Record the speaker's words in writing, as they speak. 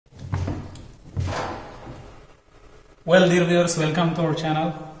Well, dear viewers, welcome to our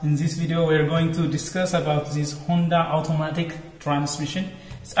channel. In this video we are going to discuss about this Honda automatic transmission.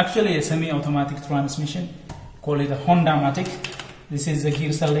 It's actually a semi-automatic transmission, call it a hondamatic. This is the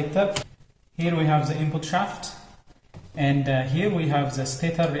gear selector. Here we have the input shaft, and here we have the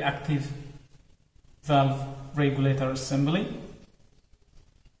stator reactive valve regulator assembly.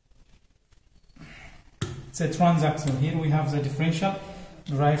 It's a transaxle. Here we have the differential.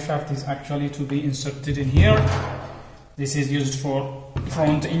 Drive shaft is actually to be inserted in here. This is used for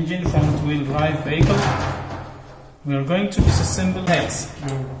front engine, front wheel drive vehicle. We are going to disassemble heads.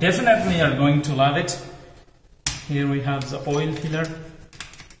 You definitely are going to love it. Here we have the oil filler.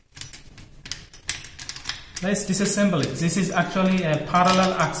 Let's disassemble it. This is actually a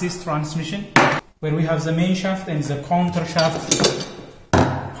parallel axis transmission where we have the main shaft and the counter shaft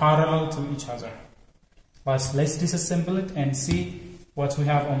parallel to each other. But let's disassemble it and see what we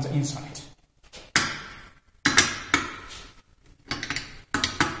have on the inside.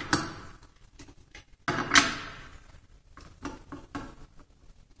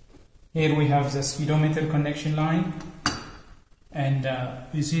 Here we have the speedometer connection line, and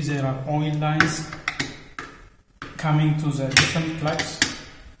you see there are oil lines coming to the different plugs.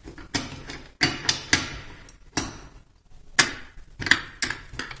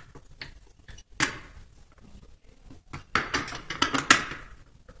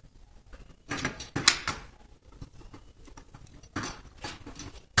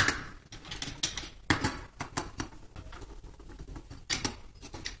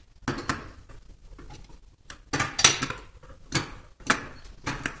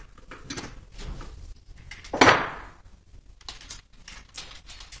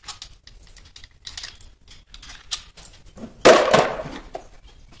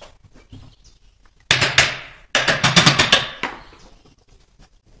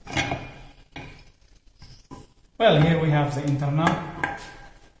 Well, here we have the internal.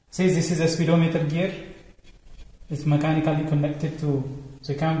 See, this is a speedometer gear. It's mechanically connected to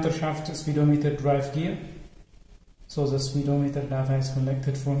the counter shaft speedometer drive gear. So the speedometer data is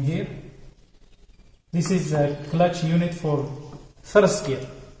collected from here. This is the clutch unit for first gear.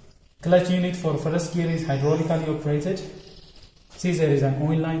 Clutch unit for first gear is hydraulically operated. See, there is an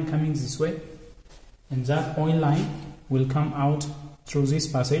oil line coming this way, and that oil line will come out through this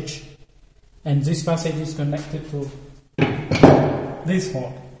passage. And this passage is connected to this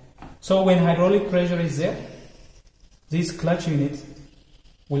hole. So when hydraulic pressure is there, this clutch unit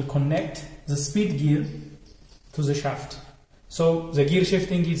will connect the speed gear to the shaft. So the gear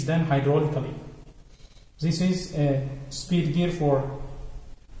shifting is done hydraulically. This is a speed gear for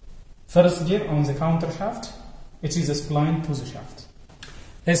first gear on the counter shaft. It is a spline to the shaft.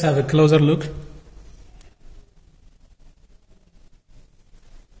 Let's have a closer look.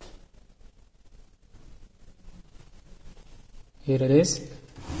 Here it is.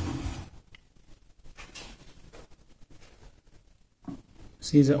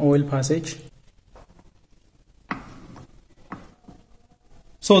 See the oil passage.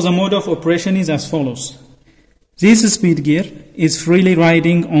 So the mode of operation is as follows. This speed gear is freely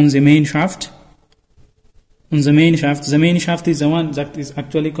riding on the main shaft. The main shaft is the one that is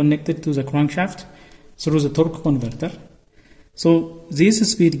actually connected to the crankshaft through the torque converter. So this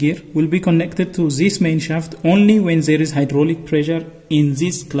speed gear will be connected to this main shaft only when there is hydraulic pressure in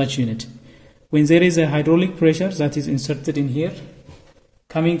this clutch unit. When there is a hydraulic pressure that is inserted in here,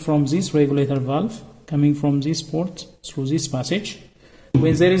 coming from this regulator valve, coming from this port through this passage,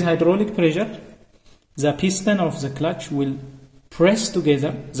 when there is hydraulic pressure, the piston of the clutch will press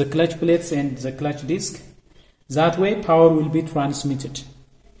together the clutch plates and the clutch disc. That way power will be transmitted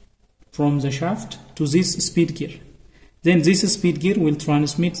from the shaft to this speed gear. Then this speed gear will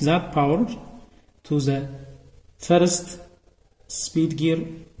transmit that power to the first speed gear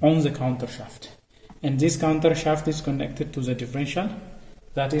on the counter shaft. And this counter shaft is connected to the differential.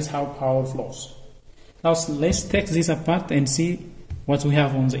 That is how power flows. Now let's take this apart and see what we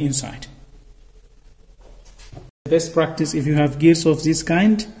have on the inside. The best practice, if you have gears of this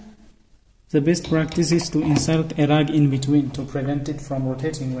kind, the best practice is to insert a rag in between to prevent it from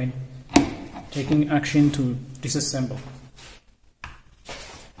rotating when taking action to disassemble.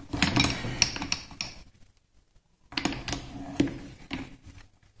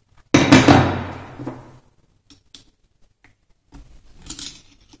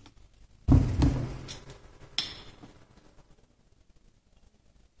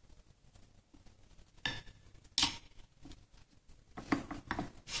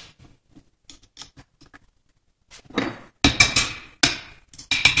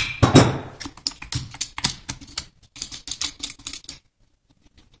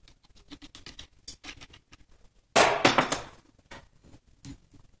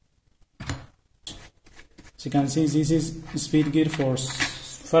 So you can see this is speed gear for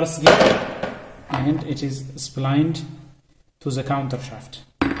first gear, and it is splined to the counter shaft.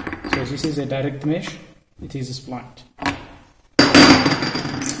 So this is a direct mesh, it is splined.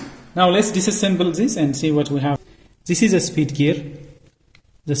 Now let's disassemble this and see what we have. This is a speed gear.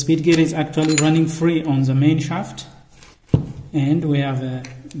 The speed gear is actually running free on the main shaft, and we have a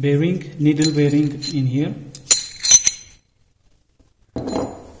bearing, needle bearing in here,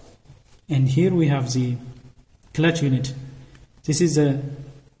 and here we have the clutch unit. This is a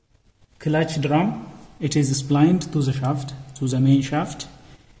clutch drum. It is splined to the shaft, to the main shaft,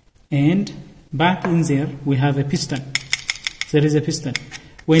 and back in there we have a piston. There is a piston.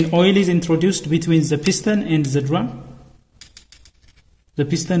 When oil is introduced between the piston and the drum, the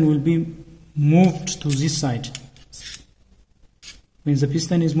piston will be moved to this side. When the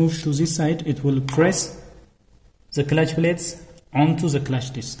piston is moved to this side, it will press the clutch plates onto the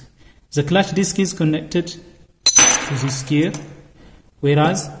clutch disc. The clutch disc is connected to this gear,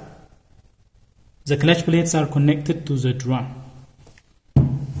 whereas the clutch plates are connected to the drum.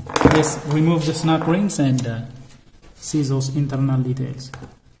 Let's remove the snap rings and see those internal details.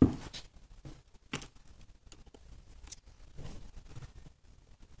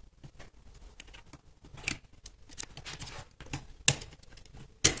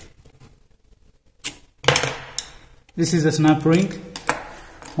 This is a snap ring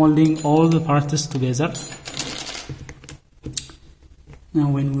holding all the parts together. Now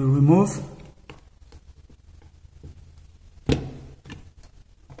when we remove,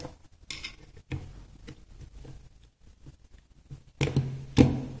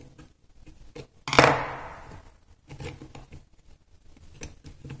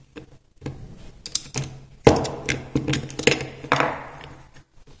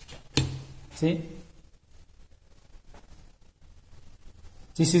 see,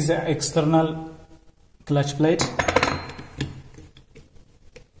 this is the external clutch plate.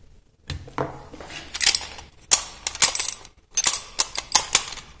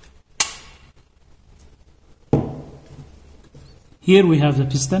 Here we have the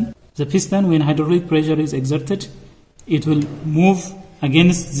piston. The piston, when hydraulic pressure is exerted, it will move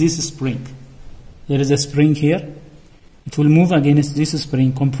against this spring. There is a spring here. It will move against this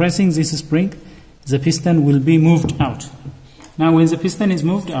spring. Compressing this spring, the piston will be moved out. Now when the piston is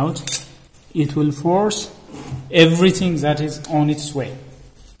moved out, it will force everything that is on its way.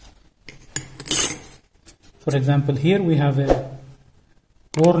 For example, here we have a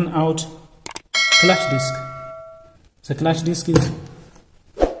worn out clutch disc. The clutch disc is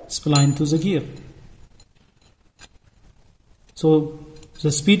splined to the gear. So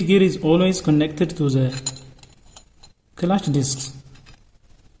the speed gear is always connected to the clutch discs.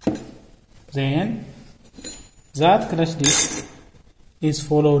 Then that clutch disc is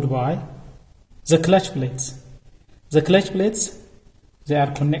followed by the clutch plates. The clutch plates, they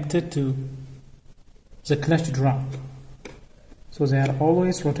are connected to the clutch drum. So they are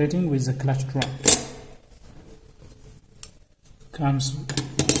always rotating with the clutch drum.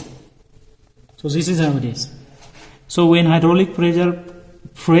 So this is how it is. So when hydraulic pressure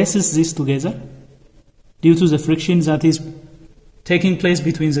presses this together, due to the friction that is taking place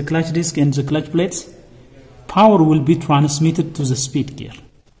between the clutch disc and the clutch plates, power will be transmitted to the speed gear.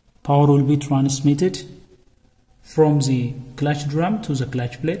 Power will be transmitted from the clutch drum to the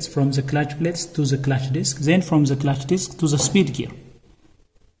clutch plates, from the clutch plates to the clutch disc, then from the clutch disc to the speed gear.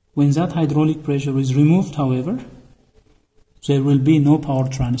 When that hydraulic pressure is removed, however, there will be no power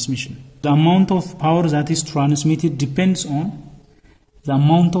transmission. The amount of power that is transmitted depends on the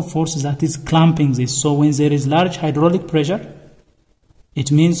amount of force that is clamping this. So when there is large hydraulic pressure,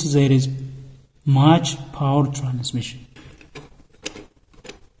 it means there is much power transmission.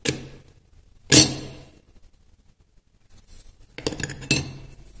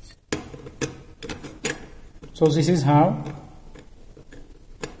 So this is how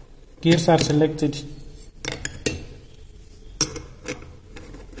gears are selected.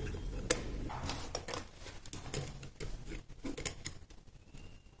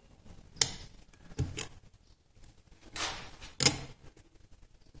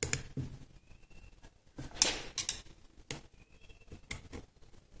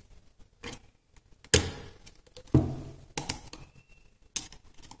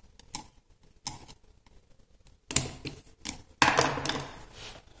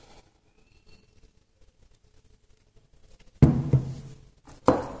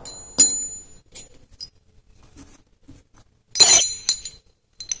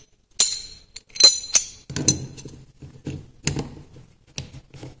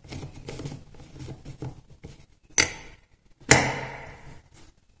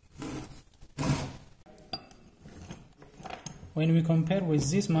 when we compare with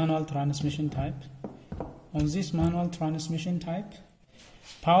this manual transmission type, on this manual transmission type,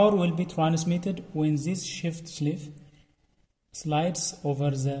 power will be transmitted when this shift sleeve slides over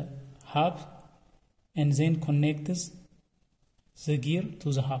the hub and then connects the gear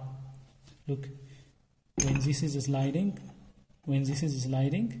to the hub. Look, when this is sliding,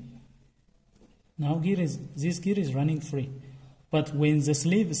 now this gear is running free. But when the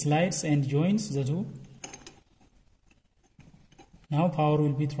sleeve slides and joins the two, now power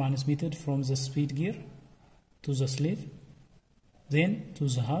will be transmitted from the speed gear to the sleeve, then to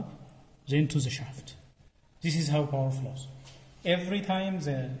the hub, then to the shaft. This is how power flows. Every time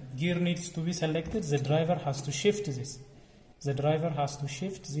the gear needs to be selected, the driver has to shift this. The driver has to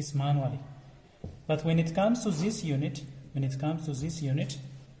shift this manually. But when it comes to this unit,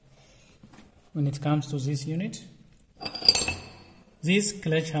 this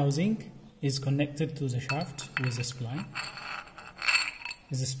clutch housing is connected to the shaft with a spline.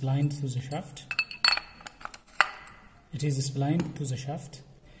 Is splined to the shaft. It is splined to the shaft,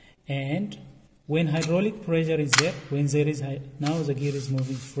 and when hydraulic pressure is there, now the gear is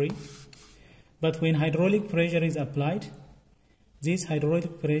moving free. But when hydraulic pressure is applied, this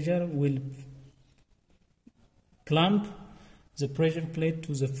hydraulic pressure will clamp the pressure plate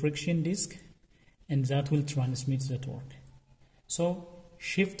to the friction disc, and that will transmit the torque. So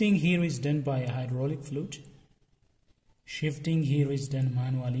shifting here is done by a hydraulic fluid. Shifting here is done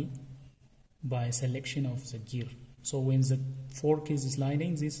manually by selection of the gear. So when the fork is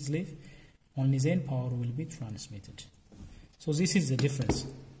sliding this sleeve, only then power will be transmitted. So this is the difference.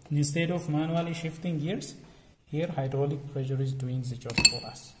 Instead of manually shifting gears, here hydraulic pressure is doing the job for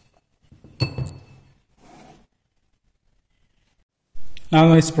us. Now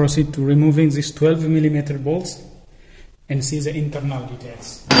let's proceed to removing these 12mm bolts and see the internal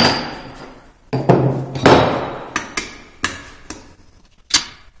details.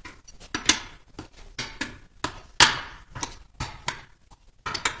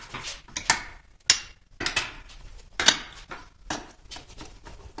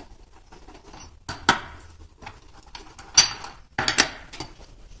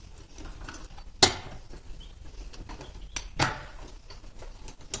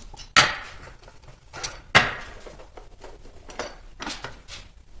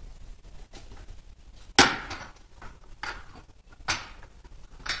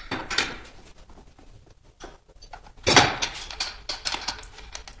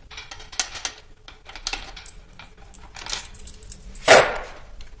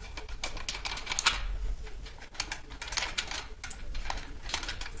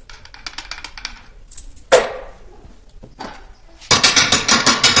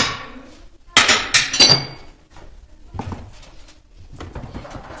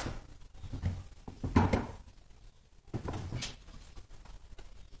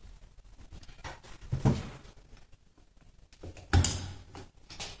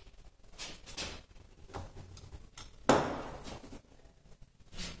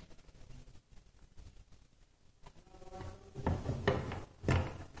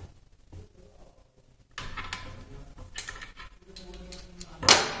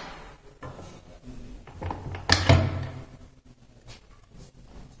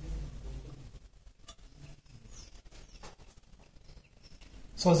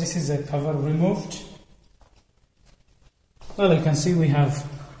 So this is the cover removed. Well, you can see we have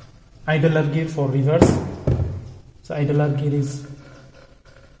idler gear for reverse. So idler gear is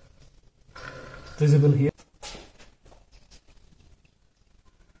visible here.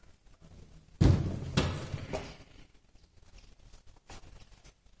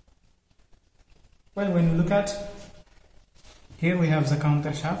 Well, when you look at here, we have the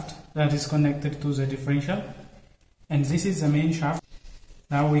counter shaft that is connected to the differential, and this is the main shaft.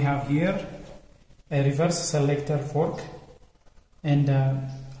 Now we have here a reverse selector fork and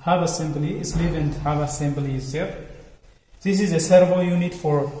hub assembly, sleeve and hub assembly is there. This is a servo unit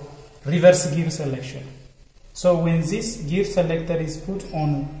for reverse gear selection. So when this gear selector is put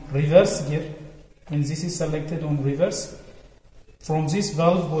on reverse gear, when this is selected on reverse, from this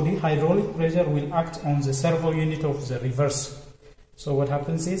valve body, hydraulic pressure will act on the servo unit of the reverse. So what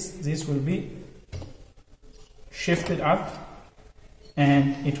happens is this will be shifted up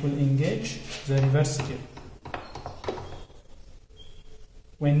and it will engage the reverse gear.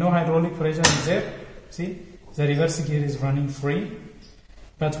 When no hydraulic pressure is there, see, the reverse gear is running free.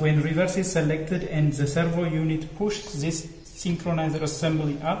 But when reverse is selected and the servo unit pushes this synchronizer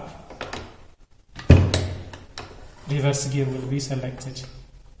assembly up, reverse gear will be selected.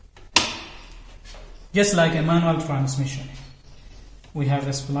 Just like a manual transmission. We have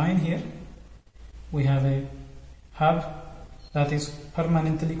a spline here, we have a hub that is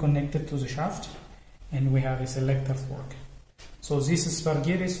permanently connected to the shaft, and we have a selector fork. So this spur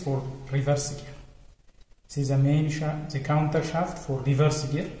gear is for reverse gear. This is the main shaft, the counter shaft for reverse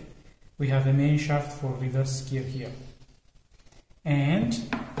gear. We have a main shaft for reverse gear here. And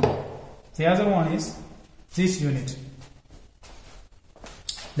the other one is this unit.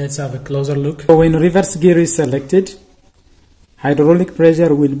 Let's have a closer look. So when reverse gear is selected, hydraulic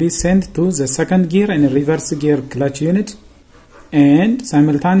pressure will be sent to the second gear and reverse gear clutch unit, and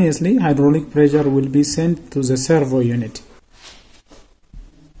simultaneously hydraulic pressure will be sent to the servo unit.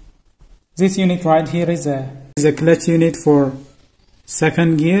 This unit right here is a clutch unit for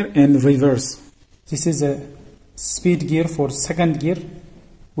second gear and reverse. This is a speed gear for second gear,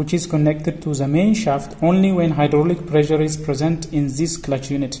 which is connected to the main shaft only when hydraulic pressure is present in this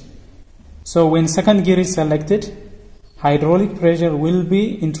clutch unit. So when second gear is selected, hydraulic pressure will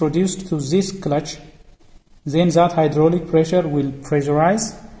be introduced to this clutch. Then that hydraulic pressure will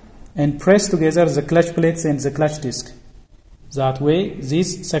pressurize and press together the clutch plates and the clutch disc. That way,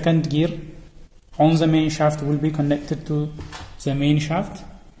 this second gear on the main shaft will be connected to the main shaft.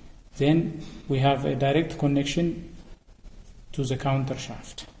 Then we have a direct connection to the counter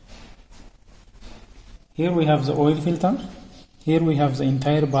shaft. Here we have the oil filter. Here we have the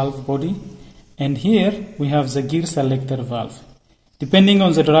entire valve body. And here we have the gear selector valve. Depending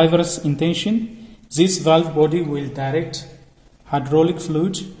on the driver's intention, this valve body will direct hydraulic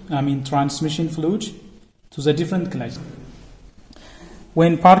fluid, transmission fluid, to the different clutch.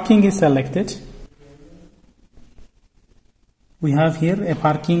 When parking is selected, we have here a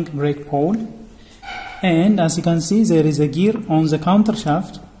parking brake pole, and as you can see, there is a gear on the counter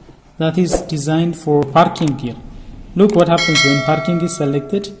shaft that is designed for parking gear. Look what happens when parking is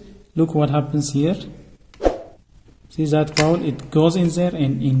selected. Look what happens here. See that pole? It goes in there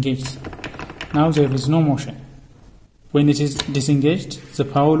and engages. Now there is no motion. When it is disengaged, the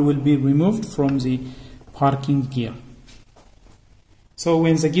pole will be removed from the parking gear. So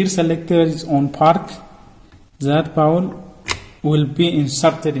when the gear selector is on park, that pole will be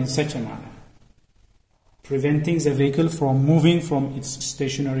inserted in such a manner, preventing the vehicle from moving from its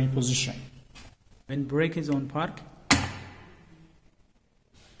stationary position. When brake is on park, it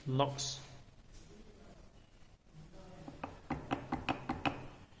locks.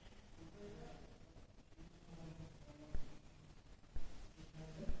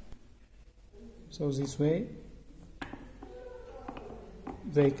 So this way,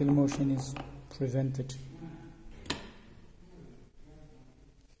 vehicle motion is prevented.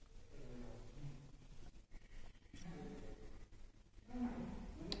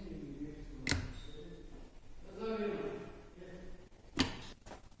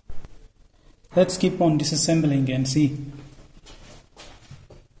 Let's keep on disassembling and see.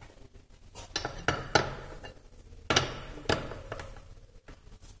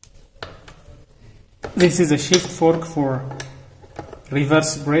 This is a shift fork for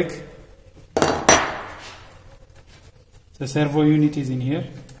reverse brake. The servo unit is in here.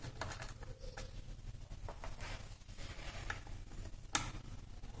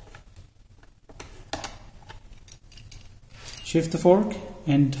 Shift fork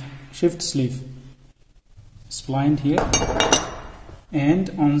and shift sleeve splined here, and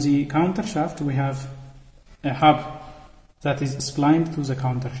on the counter shaft we have a hub that is splined to the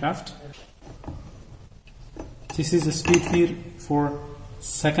counter shaft. This is the speed gear for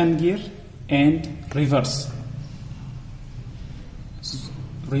second gear and reverse.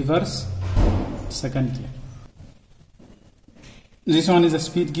 Reverse, second gear. This one is a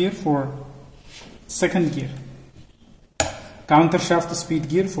speed gear for second gear. Counter shaft speed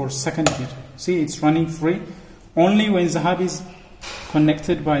gear for second gear. See, it's running free. Only when the hub is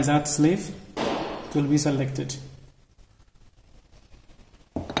connected by that sleeve, it will be selected.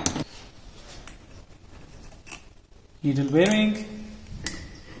 Needle bearing,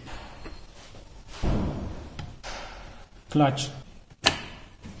 clutch,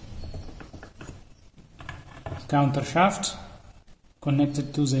 counter shaft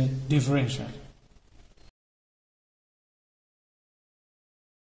connected to the differential.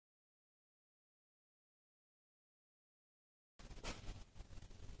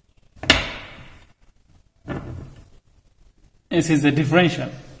 This is the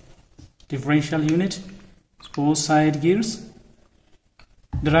differential unit. Both side gears.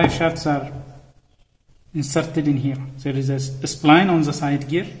 Drive shafts are inserted in here. There is a spline on the side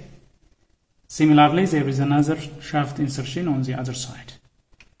gear. Similarly, there is another shaft insertion on the other side.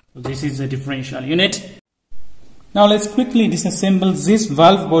 So this is the differential unit. Now let's quickly disassemble this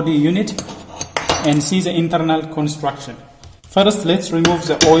valve body unit and see the internal construction. First, let's remove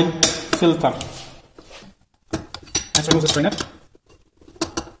the oil filter. Let's remove the strainer.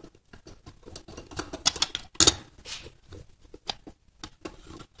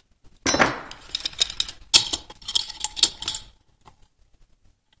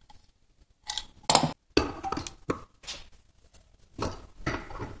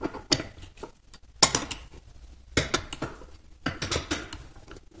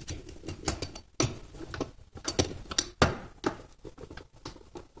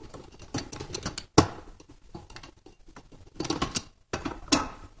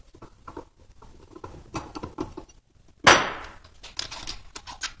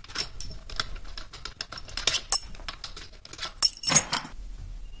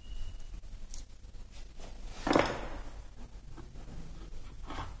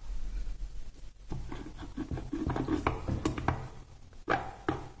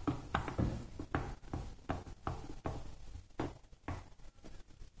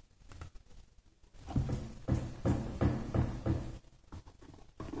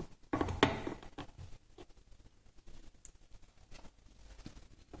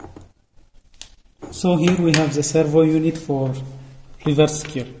 So here we have the servo unit for reverse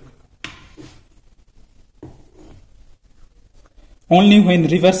gear. Only when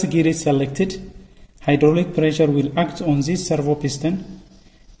reverse gear is selected, hydraulic pressure will act on this servo piston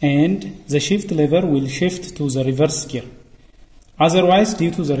and the shift lever will shift to the reverse gear. Otherwise, due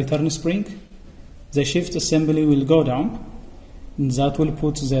to the return spring, the shift assembly will go down and that will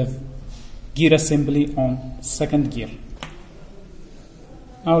put the gear assembly on second gear.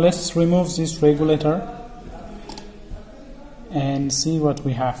 Now let's remove this regulator and see what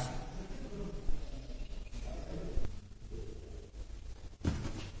we have.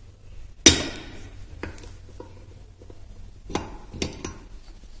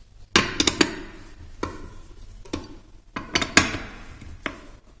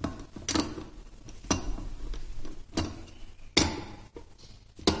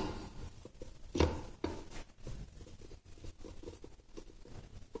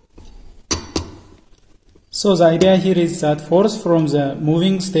 So the idea here is that force from the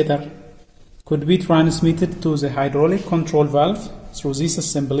moving stator could be transmitted to the hydraulic control valve through this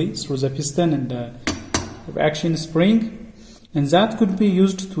assembly, through the piston and the reaction spring, and that could be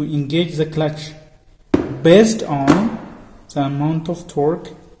used to engage the clutch based on the amount of torque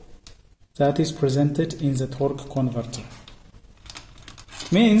that is presented in the torque converter.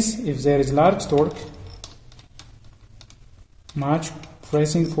 Means if there is large torque, much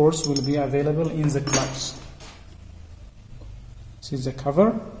pressing force will be available in the clutch. This is the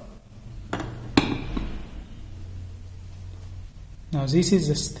cover. Now this is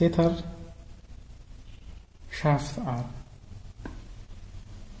the stator shaft arm.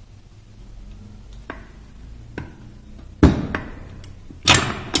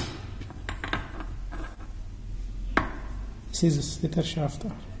 This is the stator shaft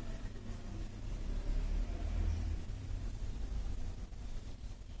arm.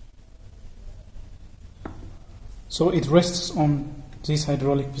 So it rests on this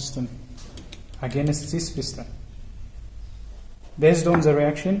hydraulic piston against this piston. Based on the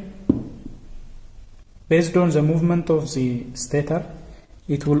reaction, based on the movement of the stator,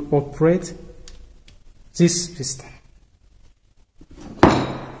 it will operate this piston.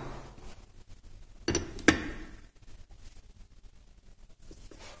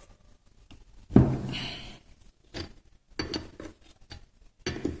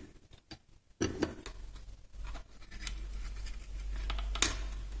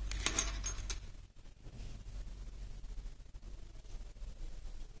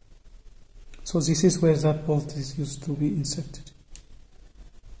 So this is where that bolt is used to be inserted.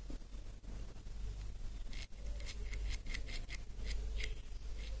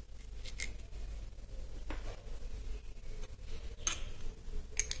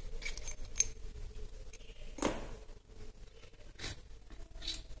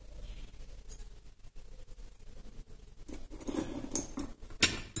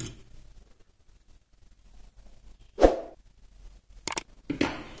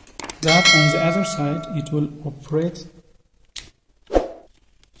 That on the other side, it will operate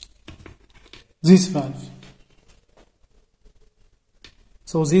this valve.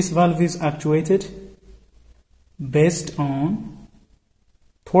 So this valve is actuated based on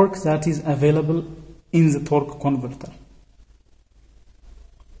torque that is available in the torque converter.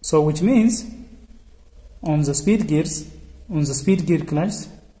 So which means on the speed gears, on the speed gear clutch,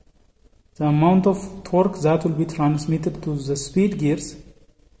 the amount of torque that will be transmitted to the speed gears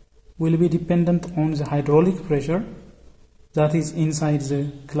will be dependent on the hydraulic pressure that is inside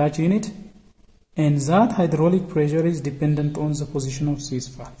the clutch unit, and that hydraulic pressure is dependent on the position of this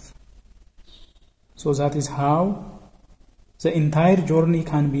valve. So that is how The entire journey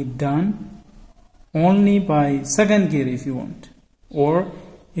can be done only by second gear if you want. Or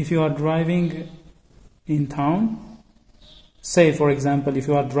if you are driving in town, say for example if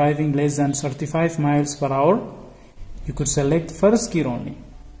you are driving less than 35 miles per hour, you could select first gear only.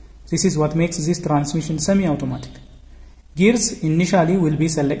 This is what makes this transmission semi-automatic. Gears initially will be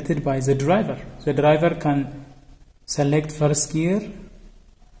selected by the driver. The driver can select first gear,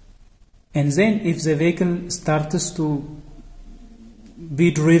 and then if the vehicle starts to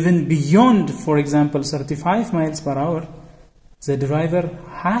be driven beyond, for example, 35 miles per hour, the driver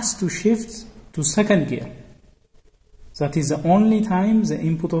has to shift to second gear. That is the only time the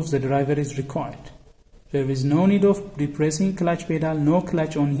input of the driver is required. There is no need of depressing clutch pedal, no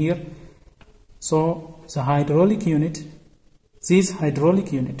clutch on here. So the hydraulic unit, this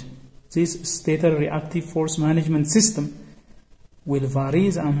stator reactive force management system will vary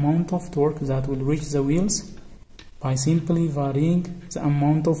the amount of torque that will reach the wheels by simply varying the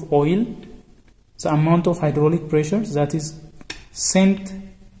amount of oil, the amount of hydraulic pressure that is sent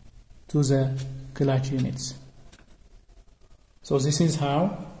to the clutch units. So this is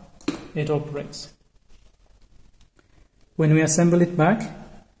how it operates. When we assemble it back,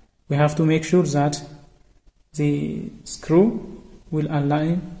 we have to make sure that the screw will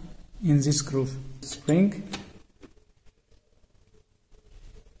align in this groove. Spring.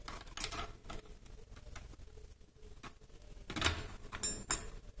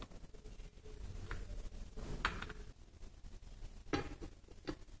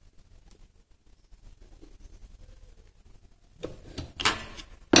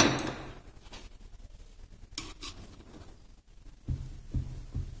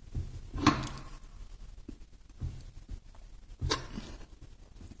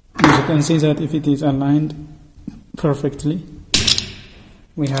 You can see that if it is aligned perfectly,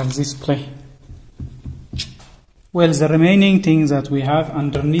 we have this play. Well, the remaining thing that we have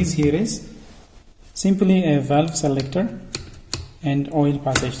underneath here is simply a valve selector and oil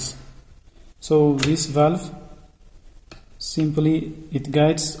passages. So this valve, simply it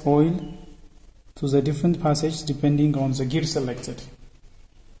guides oil to the different passages depending on the gear selected.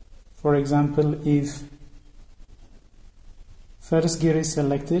 For example, if first gear is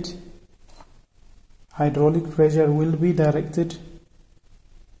selected, hydraulic pressure will be directed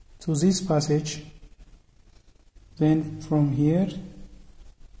to this passage. Then from here,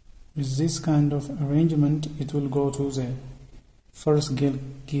 with this kind of arrangement, it will go to the first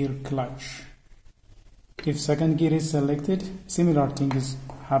gear clutch. If second gear is selected, similar thing is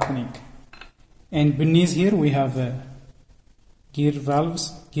happening. And beneath here we have gear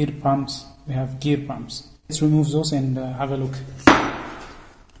valves, gear pumps. We have gear pumps. Let's remove those and have a look.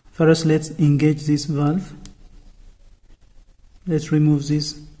 First, let's engage this valve. Let's remove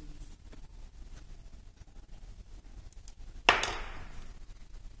this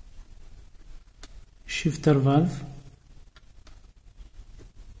shifter valve.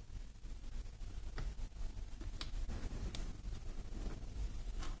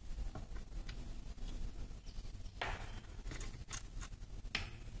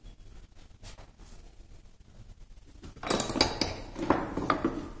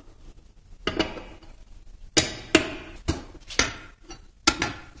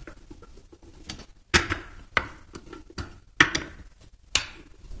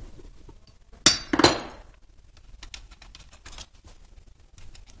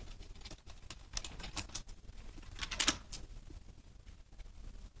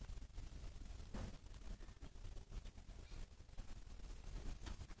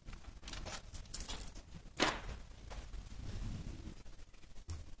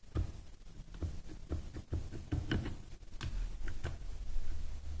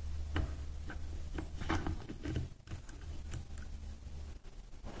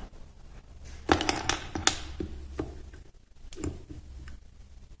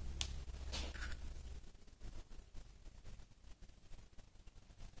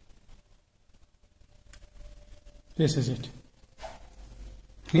 This is it.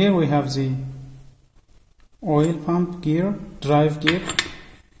 Here we have the oil pump gear, drive gear,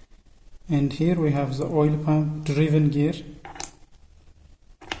 and here we have the oil pump driven gear.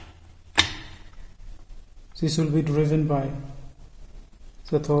 This will be driven by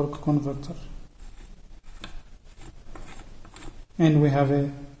the torque converter. And we have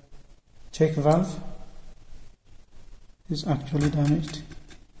a check valve. It's actually damaged.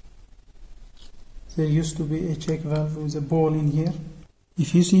 There used to be a check valve with a ball in here.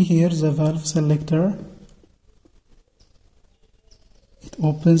 If you see here the valve selector, it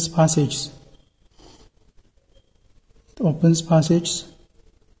opens passages. It opens passages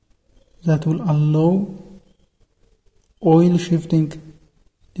that will allow oil shifting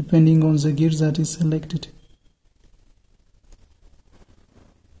depending on the gear that is selected.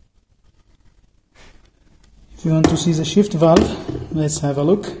 If you want to see the shift valve, let's have a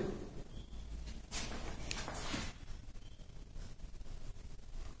look.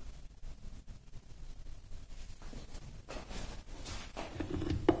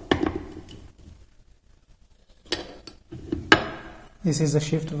 This is the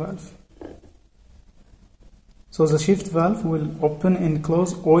shift valve. So the shift valve will open and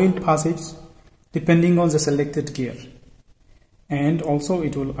close oil passage depending on the selected gear, and also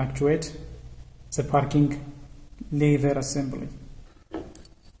it will actuate the parking lever assembly.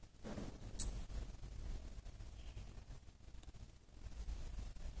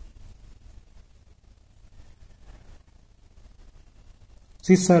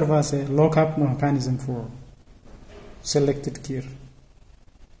 This serves as a lock-up mechanism for selected gear.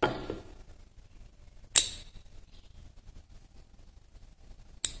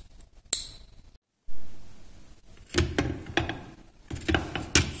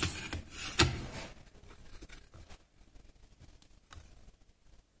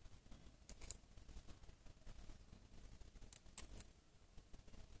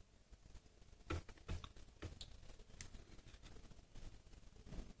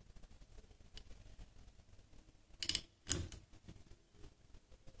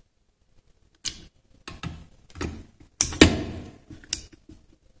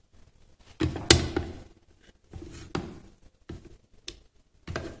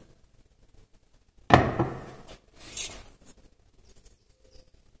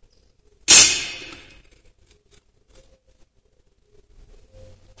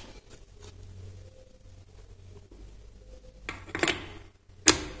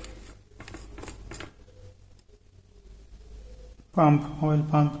 Pump, oil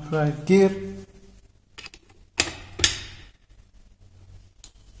pump drive gear.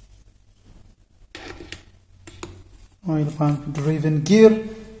 Oil pump driven gear.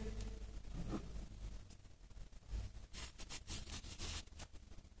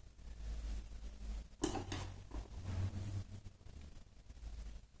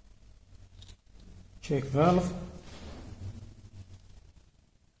 Check valve.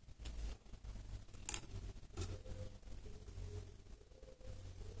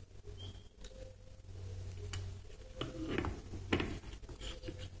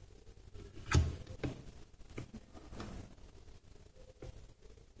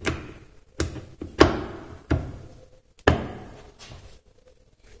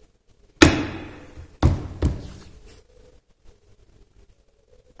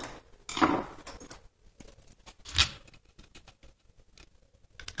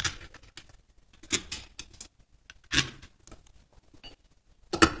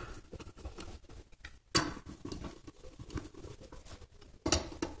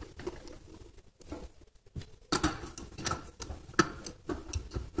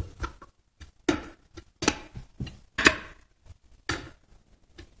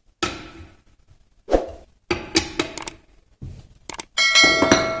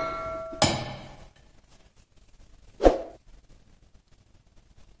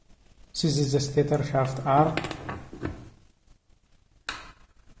 This is the stator shaft arm.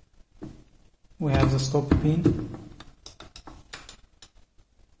 We have the stop pin.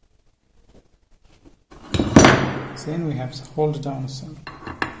 Then we have the hold down assembly.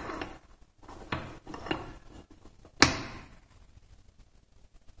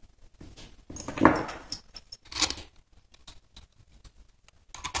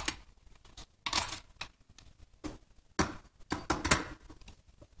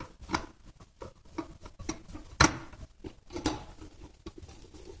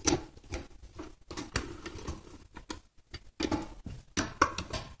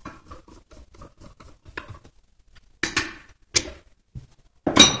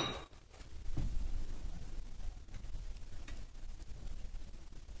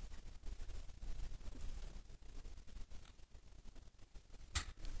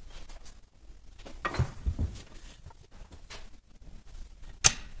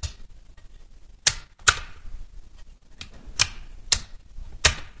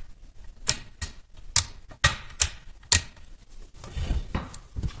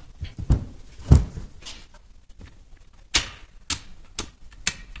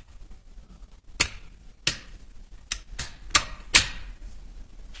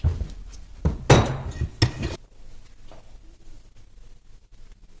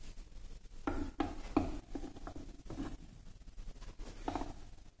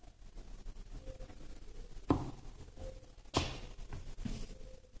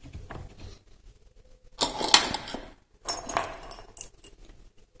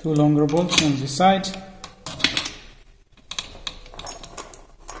 two longer bolts on this side,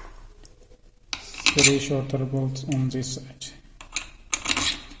 three shorter bolts on this side.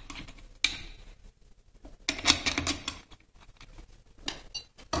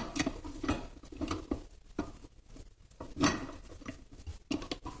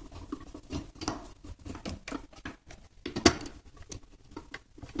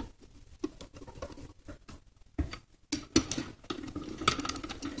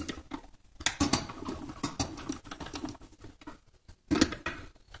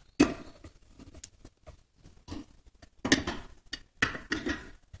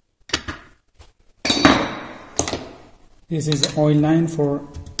 This is the oil line for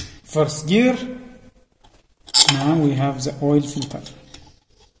first gear. Now we have the oil filter.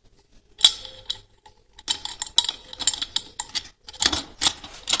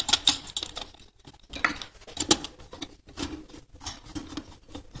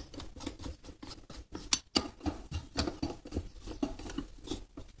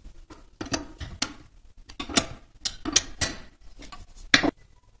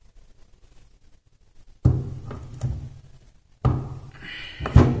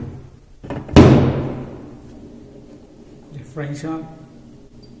 Differential,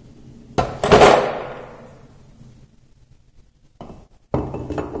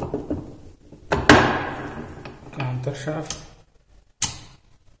 counter shaft,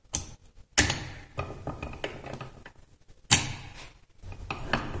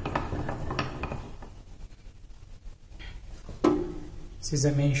 this is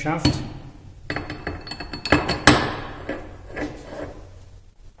the main shaft.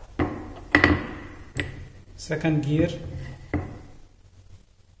 Second gear,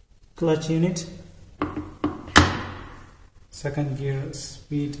 clutch unit, second gear,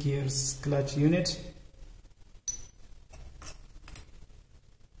 speed gears, clutch unit,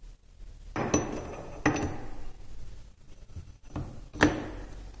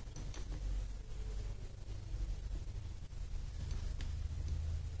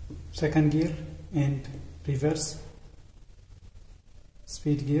 second gear and reverse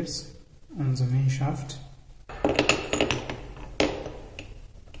speed gears on the main shaft.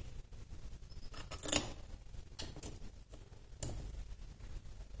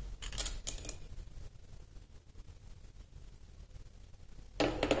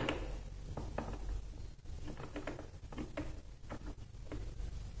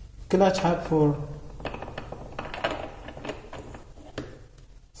 Clutch hub for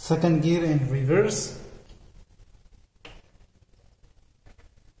second gear and reverse.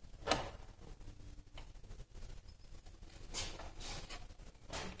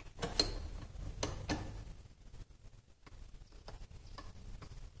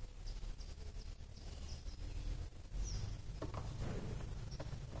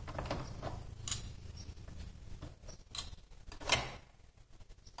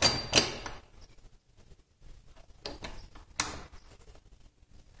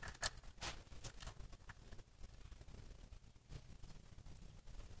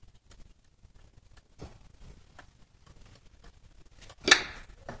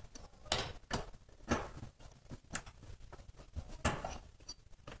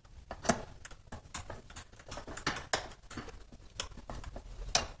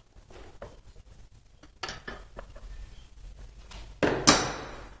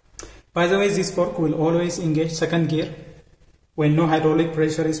 By the way, this fork will always engage second gear when no hydraulic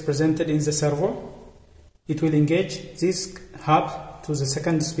pressure is presented in the servo. It will engage this hub to the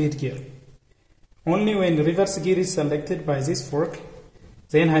second speed gear. Only when reverse gear is selected by this fork,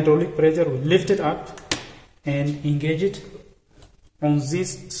 then hydraulic pressure will lift it up and engage it on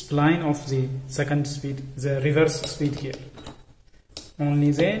this spline of the the reverse speed gear.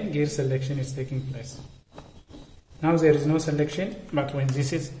 Only then gear selection is taking place. Now there is no selection, but when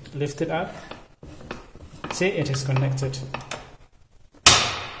this is lifted up, see, it is connected.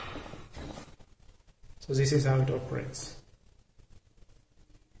 So this is how it operates.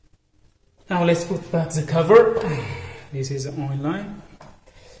 Now let's put back the cover. This is the oil line.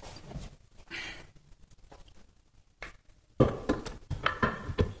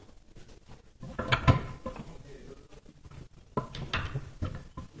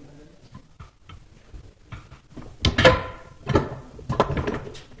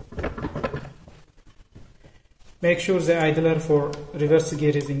 Make sure the idler for reverse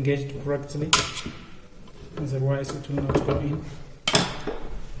gear is engaged correctly, otherwise it will not go in.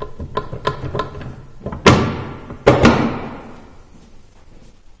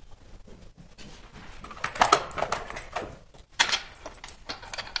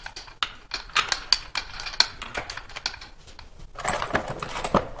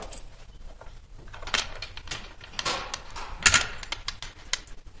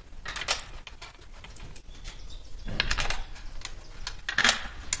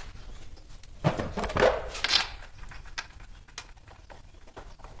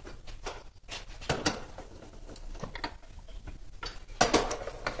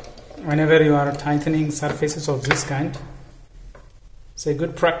 whenever you are tightening surfaces of this kind, it's a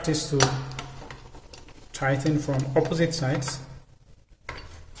good practice to tighten from opposite sides.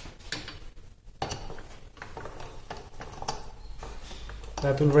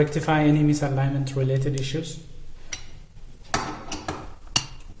 That will rectify any misalignment related issues.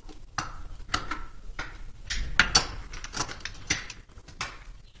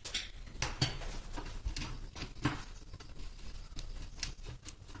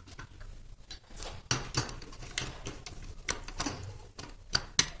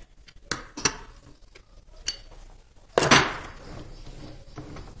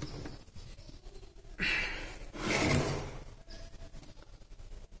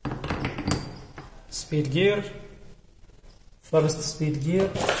 Speed gear, first speed gear,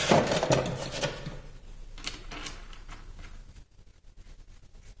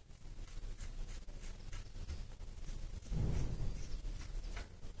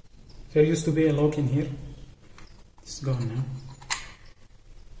 there used to be a lock in here, it's gone now.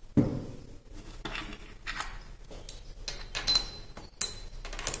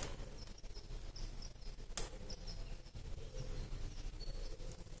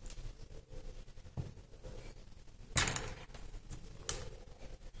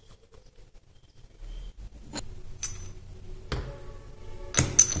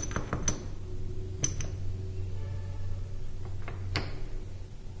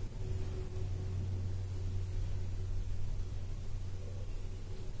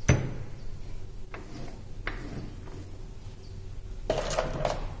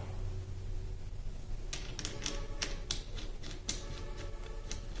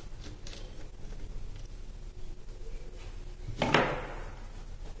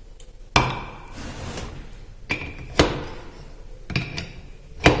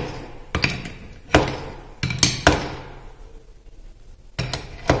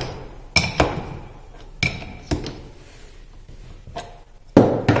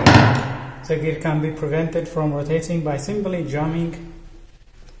 The gear can be prevented from rotating by simply jamming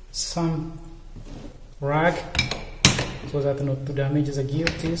some rag so that not to damage the gear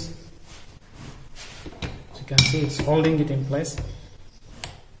piece. As you can see, it's holding it in place.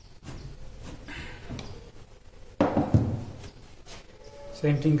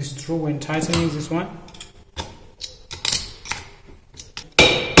 Same thing is true when tightening this one.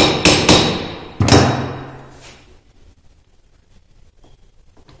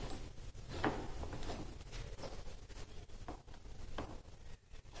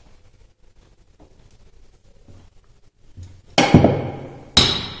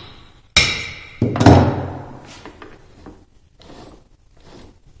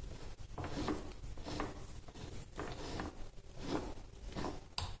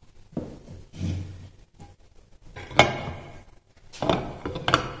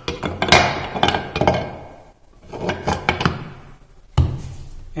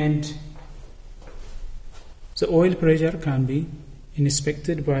 And the oil pressure can be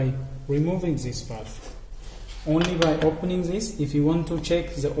inspected by removing this valve. Only by opening this, if you want to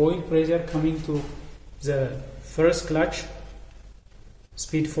check the oil pressure coming to the first clutch,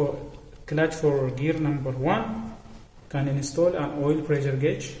 clutch for gear number 1, can install an oil pressure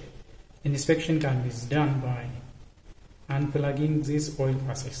gauge. Inspection can be done by unplugging this oil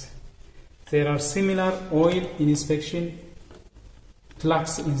process. There are similar oil inspection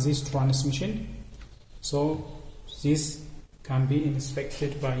plugs in this transmission, so this can be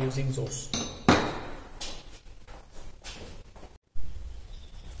inspected by using those.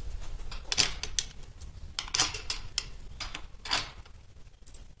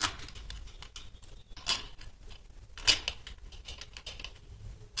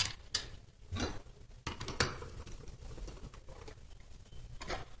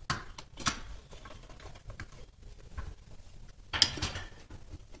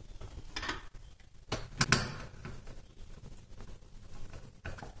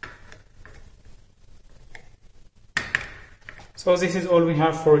 So this is all we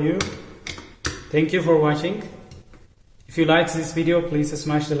have for you. Thank you for watching. If you like this video, please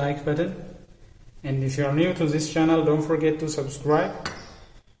smash the like button. And if you are new to this channel, don't forget to subscribe.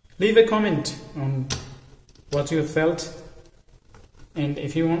 Leave a comment on what you felt. And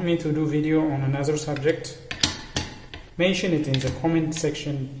if you want me to do video on another subject, mention it in the comment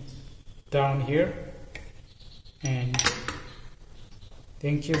section down here. And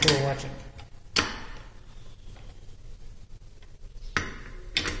thank you for watching.